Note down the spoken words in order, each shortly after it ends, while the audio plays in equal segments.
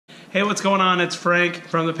Hey, what's going on? It's Frank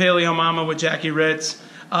from the Paleo Mama with Jackie Ritz.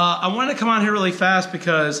 I wanted to come on here really fast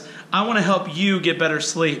because I want to help you get better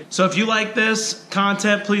sleep. So if you like this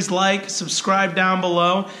content, please like, subscribe down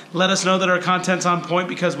below. Let us know that our content's on point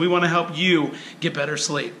because we want to help you get better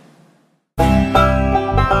sleep. Over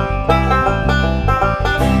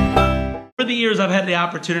the years, I've had the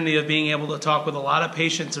opportunity of being able to talk with a lot of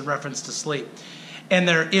patients in reference to sleep and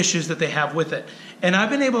their issues that they have with it. And I've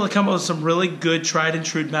been able to come up with some really good tried and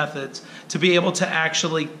true methods to be able to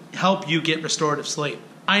actually help you get restorative sleep.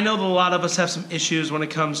 I know that a lot of us have some issues when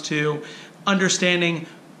it comes to understanding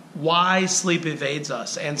why sleep evades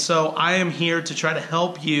us. And so I am here to try to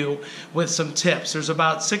help you with some tips. There's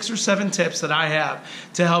about 6 or 7 tips that I have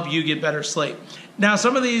to help you get better sleep. Now,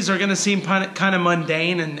 some of these are going to seem kind of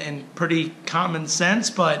mundane and pretty common sense,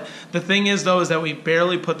 but the thing is, though, is that we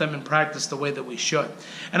barely put them in practice the way that we should.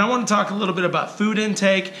 And I want to talk a little bit about food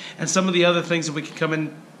intake and some of the other things that we can come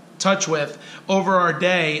in touch with over our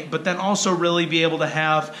day, but then also really be able to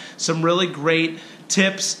have some really great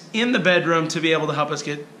tips in the bedroom to be able to help us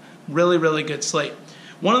get really, really good sleep.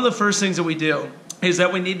 One of the first things that we do is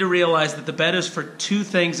that we need to realize that the bed is for 2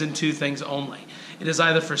 things and 2 things only. It is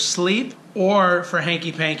either for sleep or for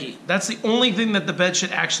hanky-panky. That's the only thing that the bed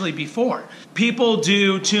should actually be for. People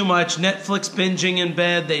do too much Netflix binging in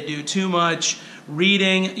bed. They do too much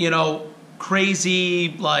reading,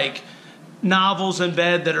 crazy like novels in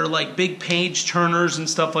bed that are like big page turners and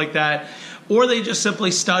stuff like that. Or they just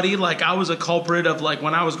simply study. Like I was a culprit of like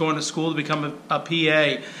when I was going to school to become a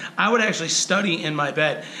PA, I would actually study in my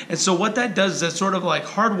bed. And so what that does is that sort of like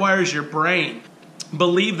hardwires your brain.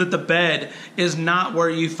 Believe that the bed is not where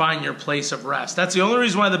you find your place of rest. That's the only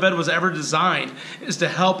reason why the bed was ever designed, is to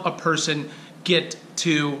help a person get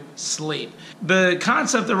to sleep. The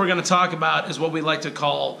concept that we're going to talk about is what we like to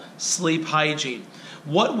call sleep hygiene.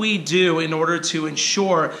 What we do in order to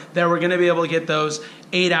ensure that we're going to be able to get those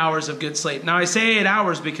 8 hours of good sleep. Now I say 8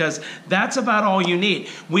 hours because that's about all you need.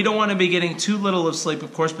 We don't want to be getting too little of sleep,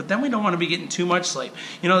 of course, but then we don't want to be getting too much sleep.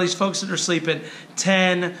 These folks that are sleeping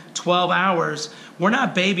 10, 12 hours, we're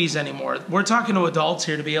not babies anymore. We're talking to adults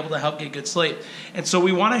here to be able to help get good sleep. And so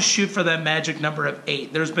we want to shoot for that magic number of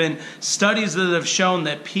 8. There's been studies that have shown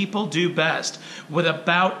that people do best with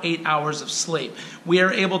about 8 hours of sleep. We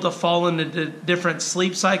are able to fall into different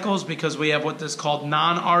sleep cycles because we have what is called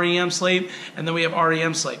non-REM sleep, and then we have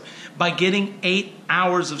REM sleep. By getting 8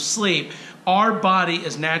 hours of sleep, our body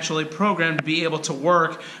is naturally programmed to be able to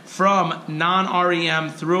work from non-REM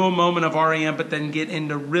through a moment of REM, but then get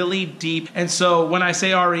into really deep. And so when I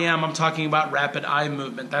say REM, I'm talking about rapid eye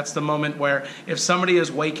movement. That's the moment where if somebody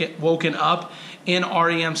is woken up in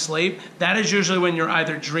REM sleep, that is usually when you're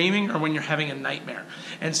either dreaming or when you're having a nightmare.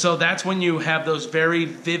 And so that's when you have those very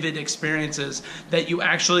vivid experiences that you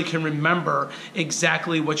actually can remember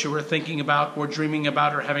exactly what you were thinking about or dreaming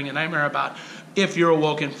about or having a nightmare about if you're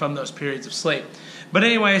awoken from those periods of sleep. But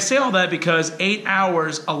anyway, I say all that because 8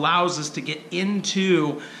 hours allows us to get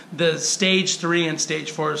into the stage 3 and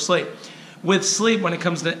stage 4 of sleep. With sleep, when it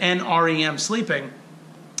comes to NREM sleeping,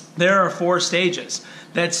 there are 4 stages.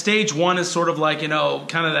 That stage 1 is sort of like, kind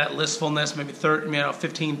of that blissfulness, maybe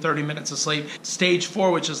 15, 30 minutes of sleep. Stage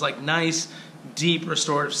 4, which is like nice, deep,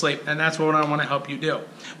 restorative sleep. And that's what I want to help you do.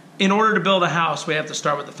 In order to build a house, we have to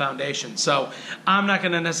start with the foundation. So I'm not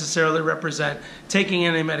going to necessarily represent taking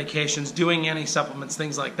any medications, doing any supplements,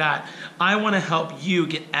 things like that. I want to help you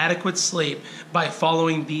get adequate sleep by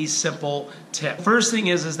following these simple tips. First thing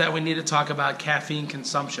is that we need to talk about caffeine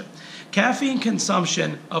consumption. Caffeine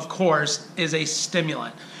consumption, of course, is a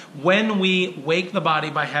stimulant. When we wake the body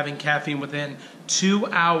by having caffeine within 2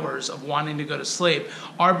 hours of wanting to go to sleep,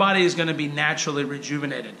 our body is going to be naturally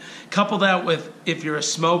rejuvenated. Couple that with, if you're a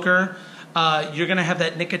smoker, you're going to have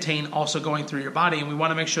that nicotine also going through your body, and we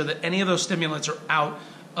want to make sure that any of those stimulants are out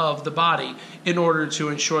of the body in order to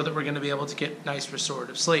ensure that we're going to be able to get nice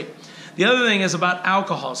restorative sleep. The other thing is about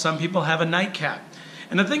alcohol. Some people have a nightcap.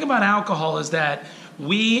 And the thing about alcohol is that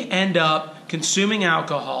we end up consuming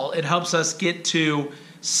alcohol. It helps us get to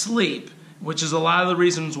sleep, which is a lot of the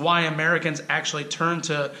reasons why Americans actually turn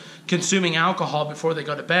to consuming alcohol before they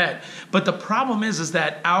go to bed. But the problem is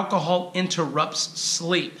that alcohol interrupts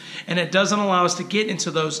sleep, and it doesn't allow us to get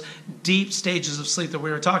into those deep stages of sleep that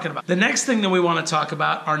we were talking about. The next thing that we want to talk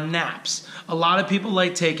about are naps. A lot of people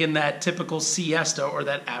like taking that typical siesta or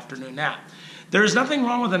that afternoon nap. There's nothing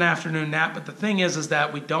wrong with an afternoon nap, but the thing is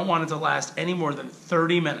that we don't want it to last any more than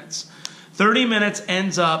 30 minutes. 30 minutes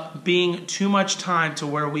ends up being too much time to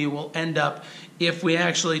where we will end up if we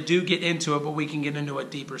actually do get into it, but we can get into a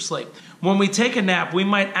deeper sleep. When we take a nap, we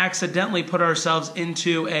might accidentally put ourselves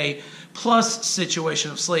into a plus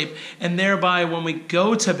situation of sleep. And thereby, when we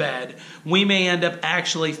go to bed, we may end up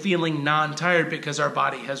actually feeling non-tired because our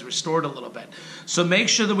body has restored a little bit. So make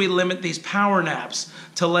sure that we limit these power naps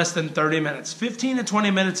to less than 30 minutes. 15 to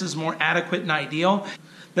 20 minutes is more adequate and ideal.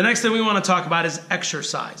 The next thing we want to talk about is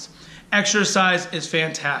exercise. Exercise is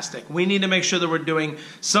fantastic. We need to make sure that we're doing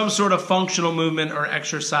some sort of functional movement or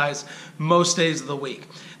exercise most days of the week.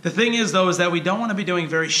 The thing is, though, is that we don't want to be doing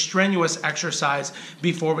very strenuous exercise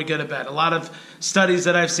before we go to bed. A lot of studies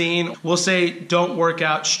that I've seen will say don't work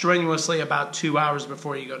out strenuously about 2 hours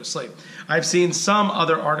before you go to sleep. I've seen some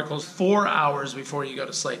other articles 4 hours before you go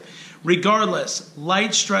to sleep. Regardless,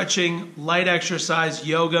 light stretching, light exercise,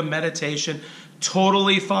 yoga, meditation,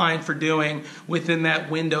 totally fine for doing within that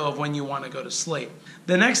window of when you want to go to sleep.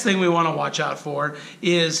 The next thing we want to watch out for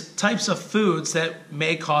is types of foods that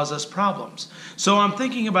may cause us problems. So I'm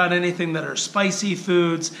thinking about anything that are spicy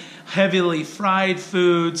foods, heavily fried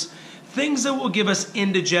foods, things that will give us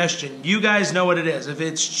indigestion. You guys know what it is. If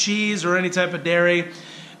it's cheese or any type of dairy,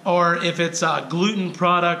 or if it's gluten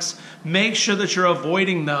products, make sure that you're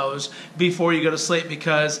avoiding those before you go to sleep,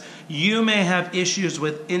 because you may have issues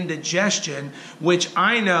with indigestion, which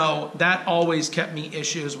I know that always kept me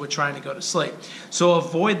issues with trying to go to sleep. So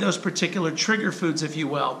avoid those particular trigger foods, if you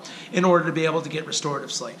will, in order to be able to get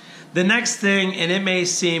restorative sleep. The next thing, and it may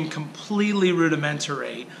seem completely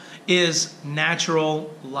rudimentary, is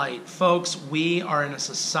natural light. Folks, we are in a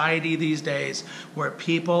society these days where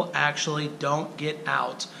people actually don't get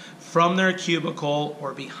out from their cubicle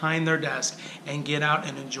or behind their desk and get out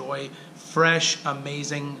and enjoy fresh,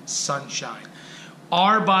 amazing sunshine.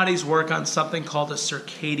 Our bodies work on something called a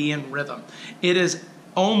circadian rhythm. It is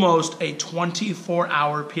almost a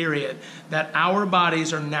 24-hour period that our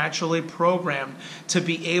bodies are naturally programmed to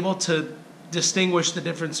be able to distinguish the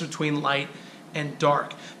difference between light and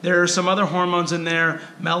dark. There are some other hormones in there,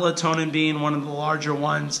 melatonin being one of the larger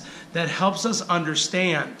ones, that helps us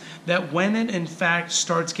understand that when it in fact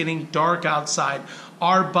starts getting dark outside,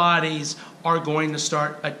 our bodies are going to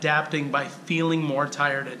start adapting by feeling more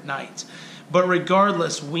tired at night. But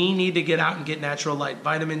regardless, we need to get out and get natural light.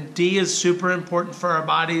 Vitamin D is super important for our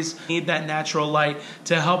bodies. We need that natural light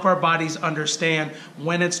to help our bodies understand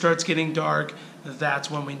when it starts getting dark, that's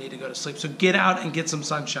when we need to go to sleep. So get out and get some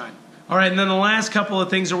sunshine. All right, and then the last couple of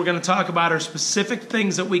things that we're going to talk about are specific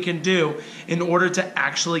things that we can do in order to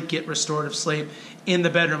actually get restorative sleep in the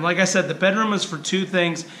bedroom. Like I said, the bedroom is for two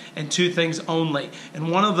things and two things only,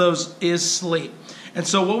 and one of those is sleep. And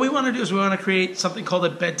so what we want to do is we want to create something called a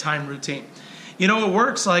bedtime routine. You know, it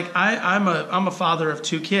works like I'm a father of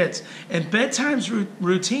two kids, and bedtime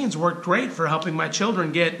routines work great for helping my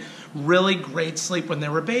children get really great sleep when they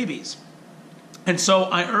were babies. And so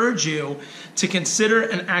I urge you to consider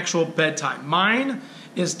an actual bedtime. Mine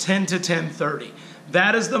is 10 to 10:30.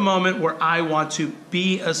 That is the moment where I want to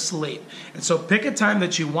be asleep. And so pick a time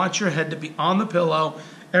that you want your head to be on the pillow,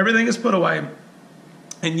 everything is put away,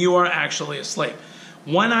 and you are actually asleep.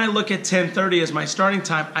 When I look at 10:30 as my starting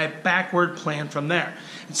time, I backward plan from there.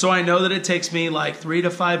 And so I know that it takes me like 3 to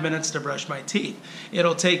 5 minutes to brush my teeth.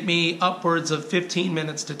 It'll take me upwards of 15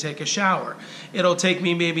 minutes to take a shower. It'll take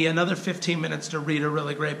me maybe another 15 minutes to read a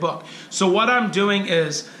really great book. So what I'm doing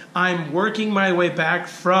is I'm working my way back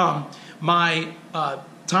from my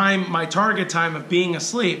my target time of being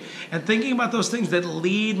asleep, and thinking about those things that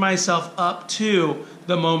lead myself up to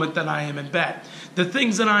the moment that I am in bed. The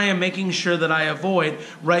things that I am making sure that I avoid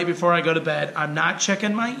right before I go to bed. I'm not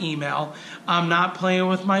checking my email. I'm not playing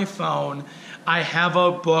with my phone. I have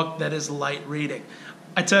a book that is light reading.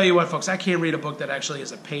 I tell you what, folks, I can't read a book that actually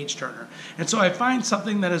is a page turner. And so I find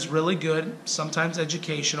something that is really good, sometimes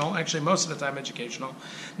educational, actually most of the time educational,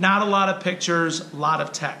 not a lot of pictures, a lot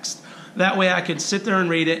of text. That way I can sit there and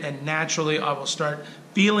read it, and naturally I will start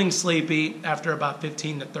feeling sleepy after about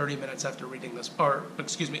 15 to 30 minutes after reading this,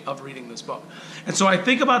 of reading this book. And so I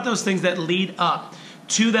think about those things that lead up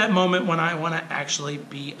to that moment when I want to actually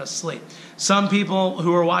be asleep. Some people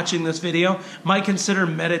who are watching this video might consider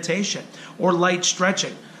meditation or light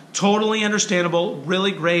stretching. Totally understandable,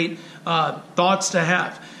 really great thoughts to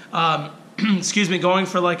have. Going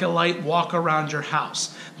for like a light walk around your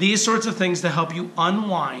house. These sorts of things to help you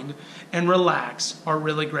unwind and relax are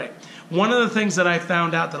really great. One of the things that I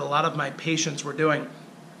found out that a lot of my patients were doing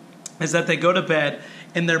is that they go to bed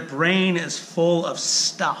and their brain is full of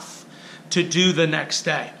stuff to do the next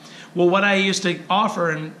day. Well, what I used to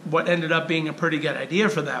offer, and what ended up being a pretty good idea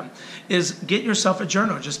for them, is get yourself a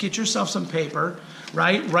journal. Just get yourself some paper,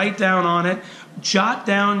 right? Write down on it. Jot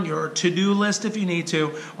down your to-do list if you need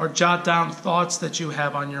to, or jot down thoughts that you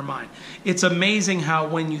have on your mind. It's amazing how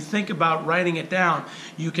when you think about writing it down,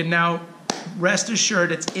 you can now rest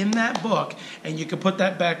assured it's in that book, and you can put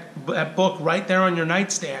that book right there on your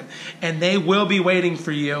nightstand, and they will be waiting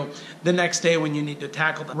for you the next day when you need to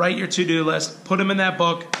tackle them. Write your to-do list, put them in that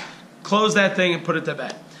book, close that thing, and put it to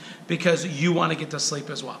bed, because you want to get to sleep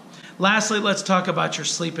as well. Lastly, let's talk about your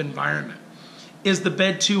sleep environment. Is the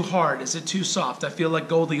bed too hard? Is it too soft? I feel like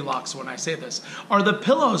Goldilocks when I say this. Are the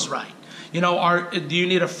pillows right? You know, do you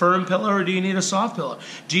need a firm pillow or do you need a soft pillow?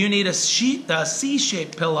 Do you need a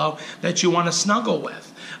C-shaped pillow that you want to snuggle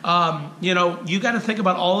with? You know, you got to think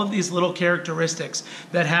about all of these little characteristics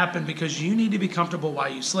that happen because you need to be comfortable while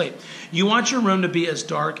you sleep. You want your room to be as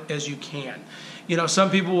dark as you can. You know, some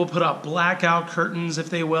people will put up blackout curtains, if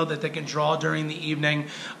they will, that they can draw during the evening.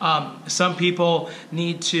 Some people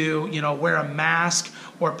need to, you know, wear a mask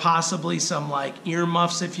or possibly some like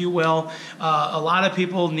earmuffs, if you will. A lot of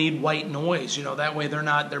people need white noise, you know, that way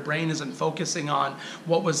their brain isn't focusing on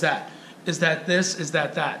what was that. Is that this? Is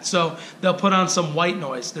that that? So they'll put on some white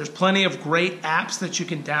noise. There's plenty of great apps that you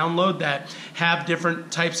can download that have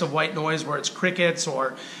different types of white noise, where it's crickets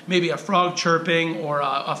or maybe a frog chirping or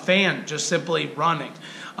a fan just simply running.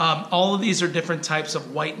 All of these are different types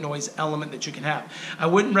of white noise element that you can have. I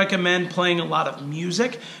wouldn't recommend playing a lot of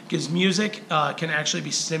music because music can actually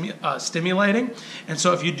be stimulating. And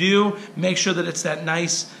so if you do, make sure that it's that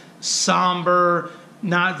nice, somber,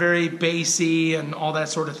 not very bassy and all that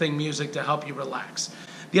sort of thing music to help you relax.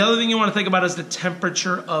 The other thing you want to think about is the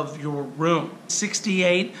temperature of your room.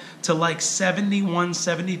 68 to like 71,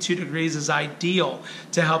 72 degrees is ideal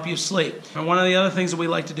to help you sleep. And one of the other things that we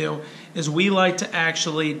like to do is we like to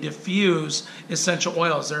actually diffuse essential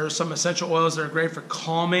oils. There are some essential oils that are great for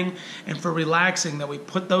calming and for relaxing that we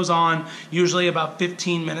put those on usually about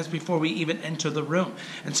 15 minutes before we even enter the room.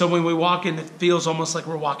 And so when we walk in, it feels almost like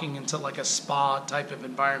we're walking into like a spa type of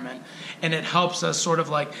environment. And it helps us sort of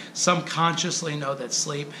like subconsciously know that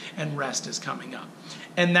sleep and rest is coming up.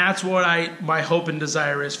 And that's what my hope and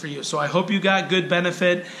desire is for you. So I hope you got good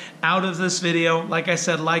benefit out of this video. Like I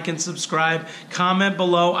said, like and subscribe. Comment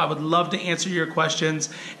below. I would love to answer your questions.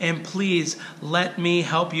 And please let me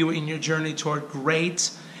help you in your journey toward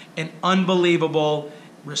great and unbelievable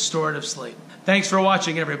restorative sleep. Thanks for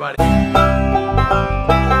watching, everybody.